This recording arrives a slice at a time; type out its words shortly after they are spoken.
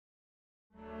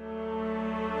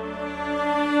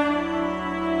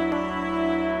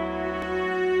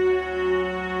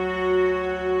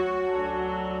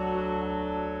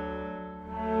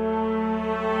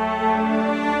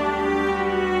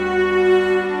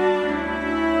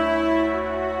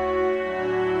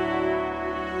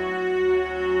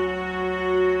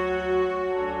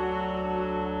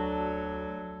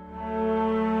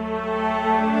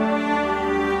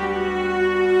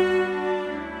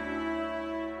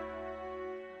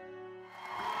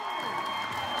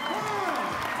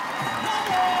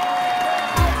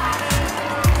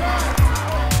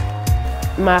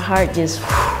my heart just...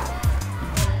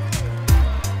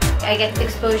 I get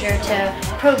exposure to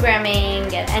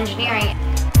programming and engineering.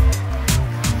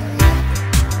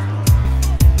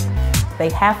 They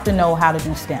have to know how to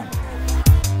do STEM.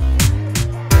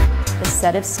 The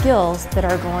set of skills that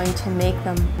are going to make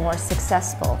them more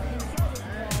successful.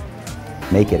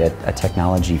 Make it a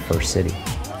technology-first city.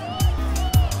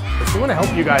 We want to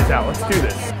help you guys out. Let's do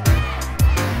this.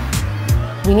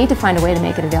 We need to find a way to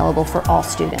make it available for all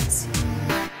students.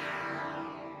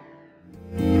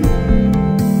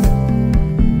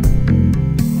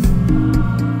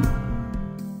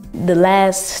 The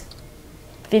last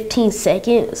 15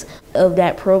 seconds of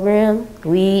that program,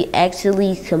 we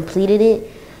actually completed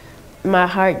it. My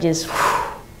heart just,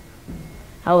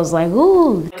 I was like,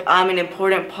 ooh. I'm an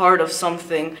important part of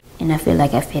something. And I feel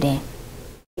like I fit in.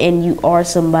 And you are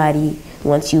somebody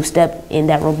once you step in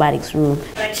that robotics room.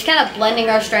 Just kind of blending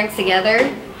our strengths together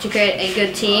to create a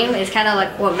good team is kind of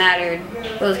like what mattered.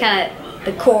 It was kind of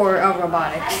the core of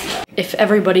robotics. If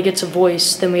everybody gets a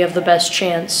voice, then we have the best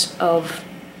chance of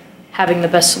having the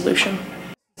best solution.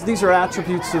 These are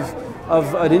attributes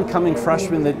of an incoming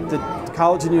freshman that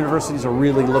college and universities are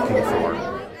really looking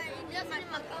for.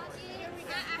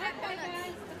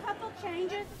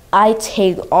 I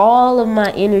take all of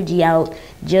my energy out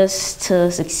just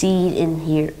to succeed in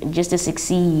here, just to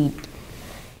succeed,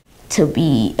 to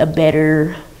be a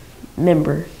better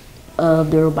member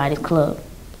of the robotics club.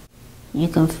 You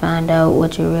can find out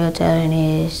what your real talent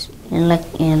is and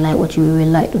like what you really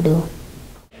like to do.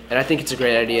 And I think it's a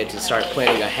great idea to start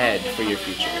planning ahead for your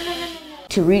future.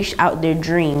 To reach out their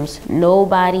dreams.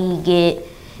 Nobody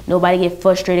get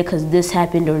frustrated because this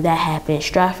happened or that happened.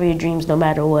 Strive for your dreams no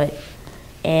matter what.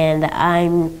 And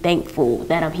I'm thankful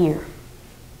that I'm here.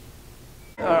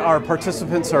 Our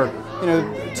participants are,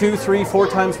 2, 3, 4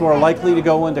 times more likely to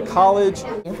go into college.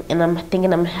 And I'm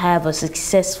thinking I'm gonna have a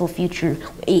successful future.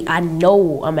 I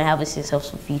know I'm gonna have a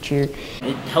successful future.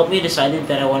 It helped me decide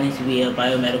that I wanted to be a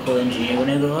biomedical engineer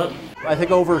when I grew up. I think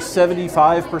over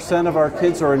 75% of our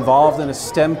kids are involved in a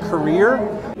STEM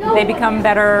career. They become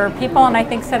better people and I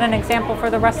think set an example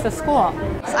for the rest of school.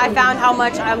 I found how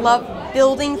much I love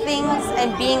building things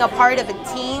and being a part of a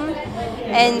team.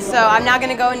 And so I'm now going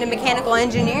to go into mechanical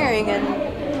engineering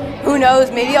and who knows,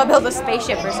 maybe I'll build a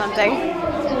spaceship or something.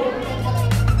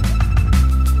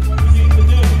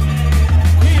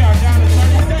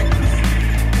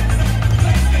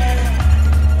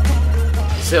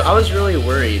 So I was really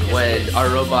worried when our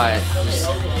robot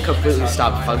completely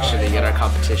stopped functioning in our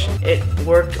competition. It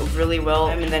worked really well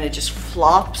and then it just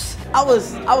flops. I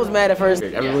was mad at first.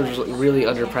 Everyone was really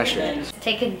under pressure.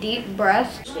 Take a deep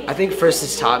breath. I think first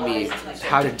it's taught me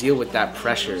how to deal with that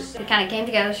pressure. We kind of came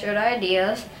together, shared our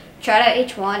ideas, tried out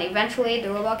each one. Eventually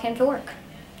the robot came to work.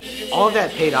 All of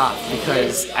that paid off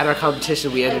because at our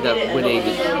competition we ended up winning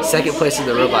 2nd place in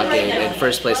the robot game and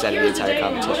 1st place out of the entire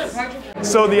competition.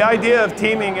 So the idea of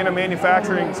teaming in a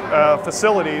manufacturing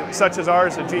facility such as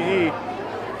ours at GE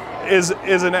is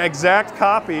an exact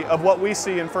copy of what we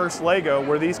see in First Lego,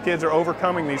 where these kids are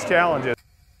overcoming these challenges.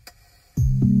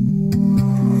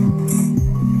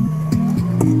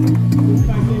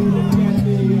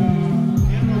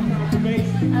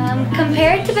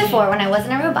 Compared to before when I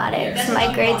wasn't in robotics,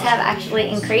 my grades have actually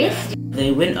increased.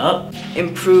 They went up.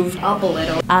 Improved up a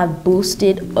little. I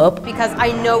boosted up. Because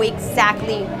I know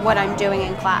exactly what I'm doing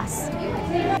in class.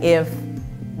 If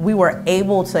we were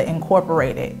able to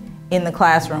incorporate it in the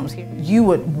classrooms, you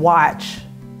would watch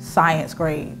science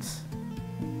grades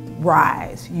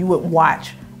rise. You would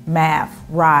watch math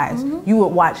rise. You would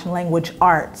watch language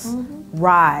arts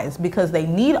rise because they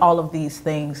need all of these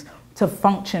things to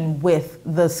function with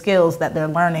the skills that they're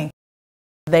learning.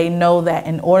 They know that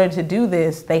in order to do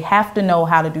this, they have to know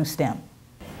how to do STEM.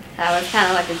 That was kind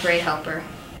of like a great helper.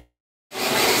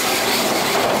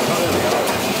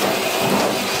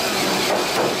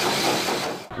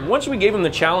 Once we gave him the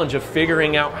challenge of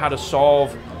figuring out how to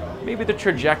solve maybe the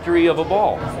trajectory of a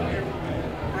ball,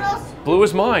 blew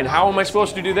his mind. How am I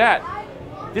supposed to do that?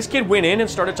 This kid went in and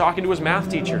started talking to his math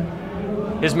teacher.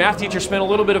 His math teacher spent a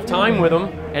little bit of time with him,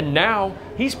 and now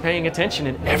he's paying attention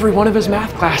in every one of his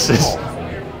math classes.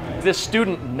 This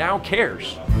student now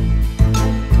cares.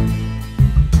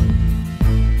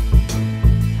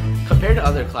 Compared to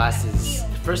other classes,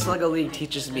 First Lego League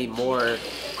teaches me more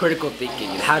critical thinking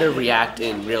and how to react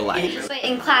in real life.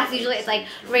 In class, usually it's like,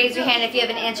 raise your hand if you have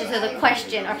an answer to the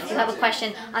question, or if you have a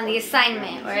question on the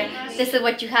assignment, or this is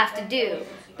what you have to do.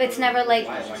 But it's never like,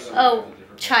 oh,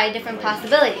 try a different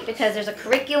possibility, because there's a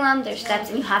curriculum, there's steps,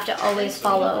 and you have to always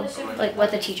follow like what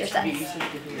the teacher says.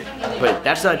 But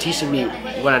that's not teaching me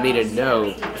what I need to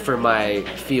know for my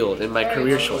field and my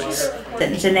career choice.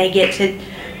 And they get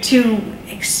to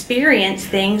experience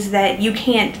things that you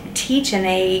can't teach in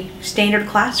a standard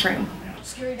classroom.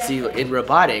 See, in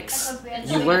robotics,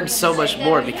 you learn so much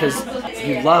more because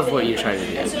you love what you're trying to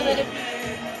do.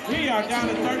 We are down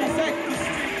to 30 seconds.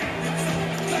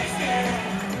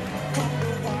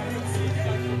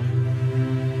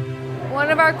 One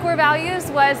of our core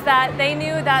values was that they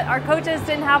knew that our coaches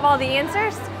didn't have all the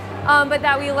answers, but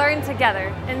that we learned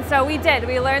together. And so we did.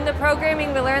 We learned the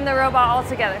programming, we learned the robot all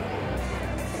together.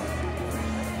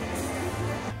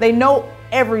 They know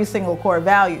every single core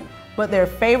value, but their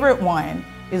favorite one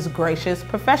is gracious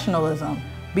professionalism,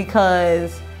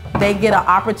 because they get an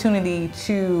opportunity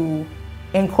to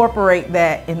incorporate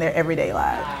that in their everyday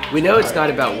lives. We know it's not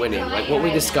about winning. Like, what we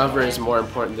discover is more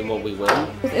important than what we win.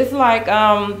 It's like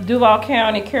Duval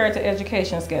County character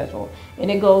education schedule, and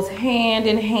it goes hand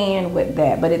in hand with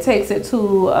that, but it takes it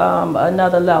to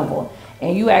another level.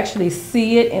 And you actually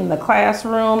see it in the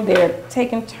classroom. They're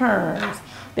taking turns.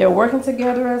 They're working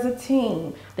together as a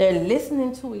team. They're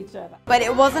listening to each other. But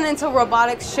it wasn't until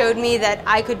robotics showed me that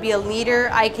I could be a leader,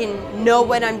 I can know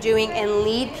what I'm doing and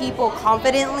lead people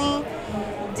confidently,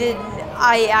 did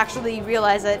I actually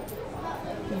realize that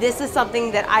this is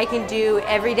something that I can do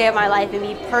every day of my life and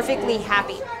be perfectly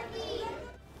happy.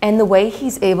 And the way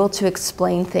he's able to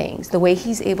explain things, the way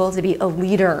he's able to be a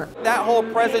leader. That whole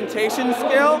presentation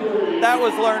skill, that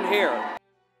was learned here.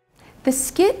 The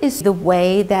skit is the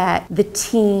way that the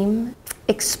team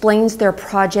explains their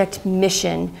project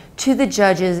mission to the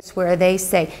judges, where they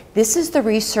say, this is the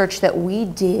research that we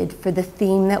did for the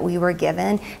theme that we were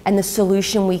given and the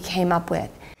solution we came up with.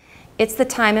 It's the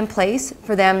time and place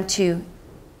for them to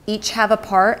each have a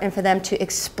part and for them to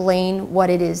explain what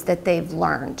it is that they've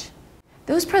learned.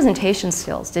 Those presentation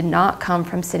skills did not come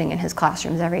from sitting in his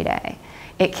classrooms every day.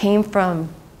 It came from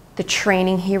the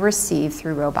training he received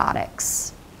through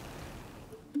robotics.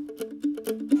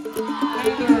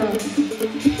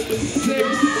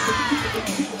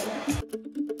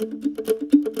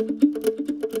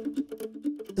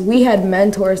 We had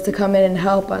mentors to come in and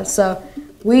help us, so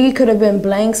we could have been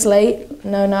blank slate,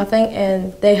 know nothing,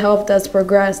 and they helped us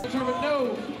progress.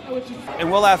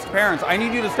 And we'll ask parents, I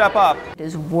need you to step up. It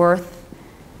is worth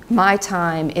my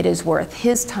time, it is worth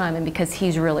his time, and because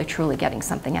he's really truly getting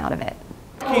something out of it.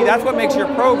 That's what makes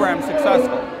your program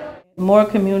successful. More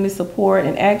community support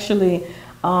and actually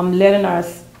letting our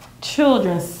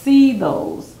children see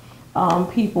those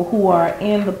people who are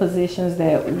in the positions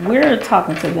that we're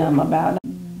talking to them about.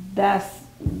 That's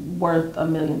worth $1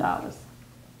 million.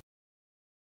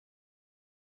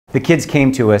 The kids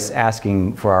came to us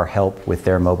asking for our help with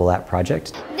their mobile app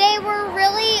project. They were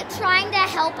really trying to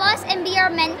help us and be our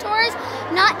mentors,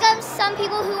 not just some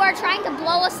people who are trying to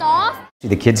blow us off.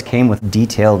 The kids came with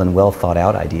detailed and well thought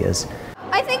out ideas.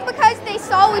 I think because they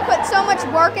saw we put so much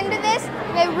work into this,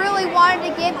 they really wanted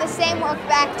to give the same work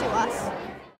back to us.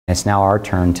 It's now our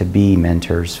turn to be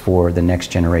mentors for the next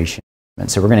generation. And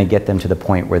so we're going to get them to the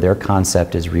point where their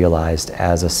concept is realized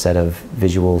as a set of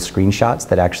visual screenshots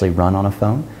that actually run on a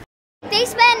phone. They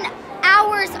spend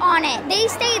hours on it. They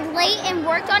stayed late and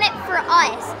worked on it for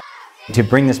us. To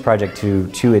bring this project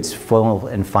to its full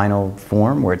and final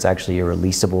form, where it's actually a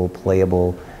releasable,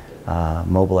 playable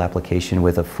mobile application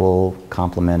with a full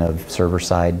complement of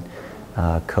server-side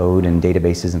code and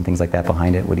databases and things like that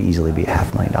behind it, would easily be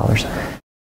 $500,000.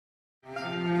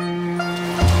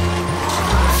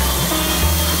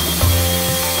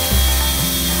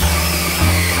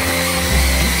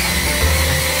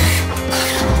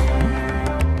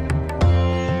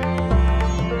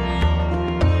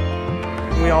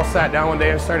 We all sat down one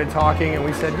day and started talking, and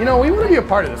we said, you know, we want to be a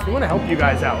part of this. We want to help you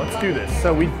guys out. Let's do this.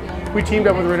 So we teamed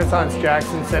up with Renaissance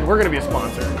Jackson and said, we're going to be a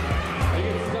sponsor.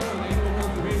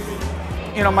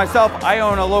 You know, myself, I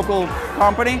own a local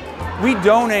company. We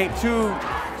donate to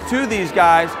these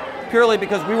guys purely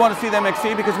because we want to see them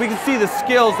exceed, because we can see the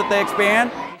skills that they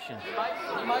expand.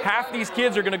 Half these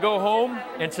kids are going to go home,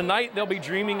 and tonight they'll be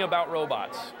dreaming about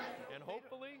robots. And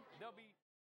hopefully they'll be...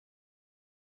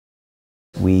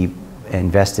 We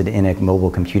invested in a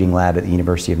mobile computing lab at the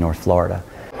University of North Florida.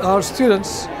 Our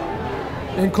students,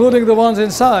 including the ones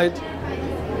inside,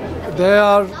 they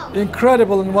are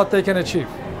incredible in what they can achieve.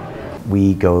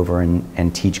 We go over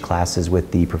and teach classes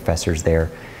with the professors there.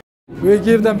 We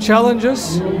give them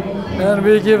challenges, and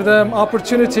we give them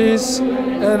opportunities,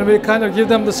 and we kind of give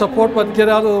them the support, but get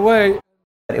out of the way.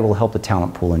 It will help the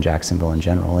talent pool in Jacksonville in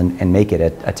general and make it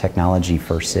a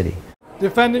technology-first city.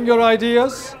 Defending your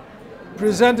ideas,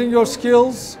 presenting your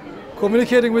skills,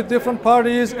 communicating with different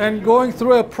parties, and going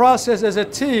through a process as a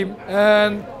team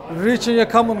and reaching a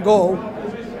common goal.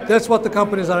 That's what the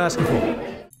companies are asking for.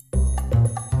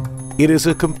 It is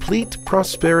a complete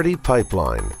prosperity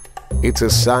pipeline. It's a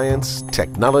science,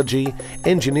 technology,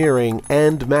 engineering,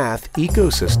 and math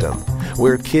ecosystem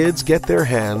where kids get their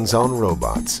hands on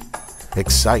robots.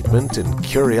 Excitement and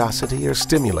curiosity are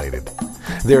stimulated.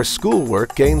 Their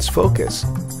schoolwork gains focus.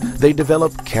 They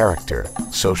develop character,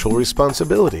 social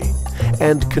responsibility,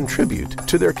 and contribute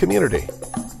to their community.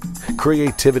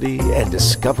 Creativity and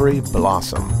discovery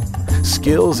blossom.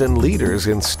 Skills and leaders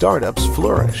in startups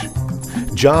flourish.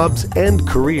 Jobs and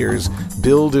careers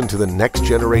build into the next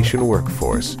generation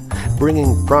workforce,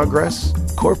 bringing progress,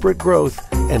 corporate growth,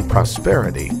 and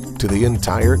prosperity to the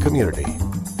entire community.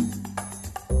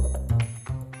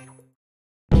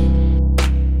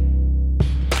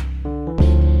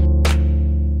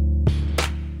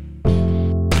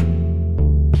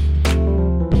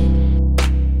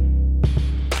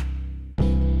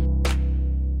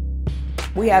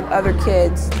 We have other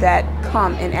kids that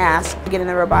come and ask to get in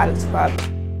the robotics club.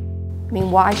 I mean,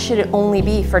 why should it only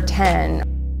be for 10?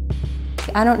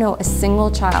 I don't know a single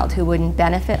child who wouldn't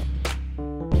benefit.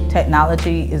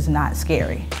 Technology is not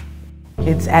scary.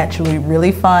 It's actually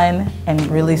really fun and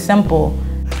really simple.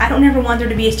 I don't ever want there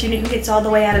to be a student who gets all the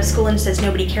way out of school and says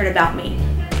nobody cared about me.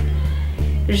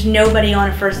 There's nobody on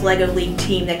a first leg of league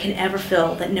team that can ever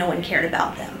feel that no one cared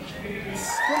about them.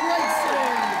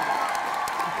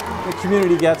 The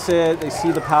community gets it, they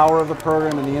see the power of the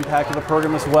program and the impact of the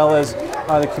program, as well as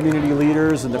the community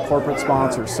leaders and the corporate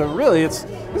sponsors. So really, this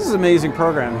is an amazing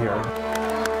program here.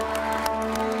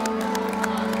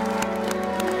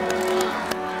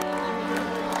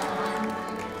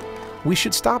 We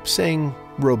should stop saying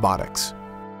robotics.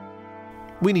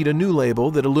 We need a new label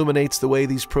that illuminates the way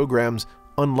these programs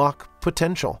unlock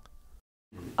potential.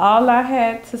 All I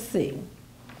had to see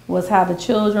was how the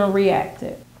children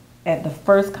reacted at the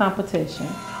first competition.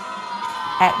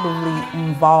 Actively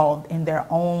involved in their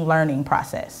own learning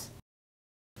process.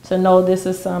 To know this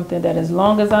is something that as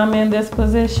long as I'm in this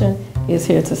position is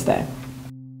here to stay.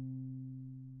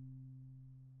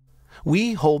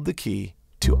 We hold the key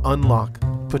to unlock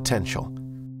potential.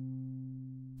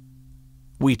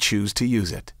 We choose to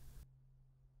use it.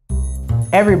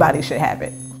 Everybody should have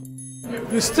it.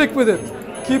 You stick with it,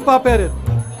 keep up at it,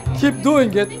 keep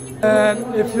doing it,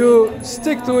 and if you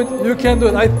stick to it, you can do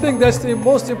it. I think that's the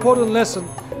most important lesson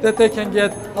that they can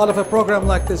get out of a program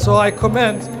like this. So I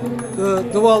commend the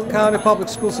Duval County Public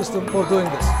School System for doing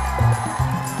this.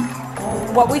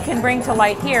 What we can bring to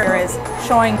light here is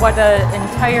showing what the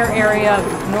entire area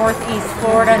of Northeast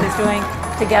Florida is doing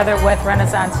together with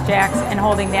Renaissance Jacks and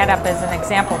holding that up as an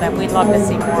example that we'd love to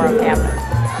see more of happen.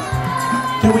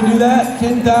 Can we do that?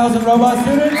 10,000 robot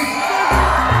students?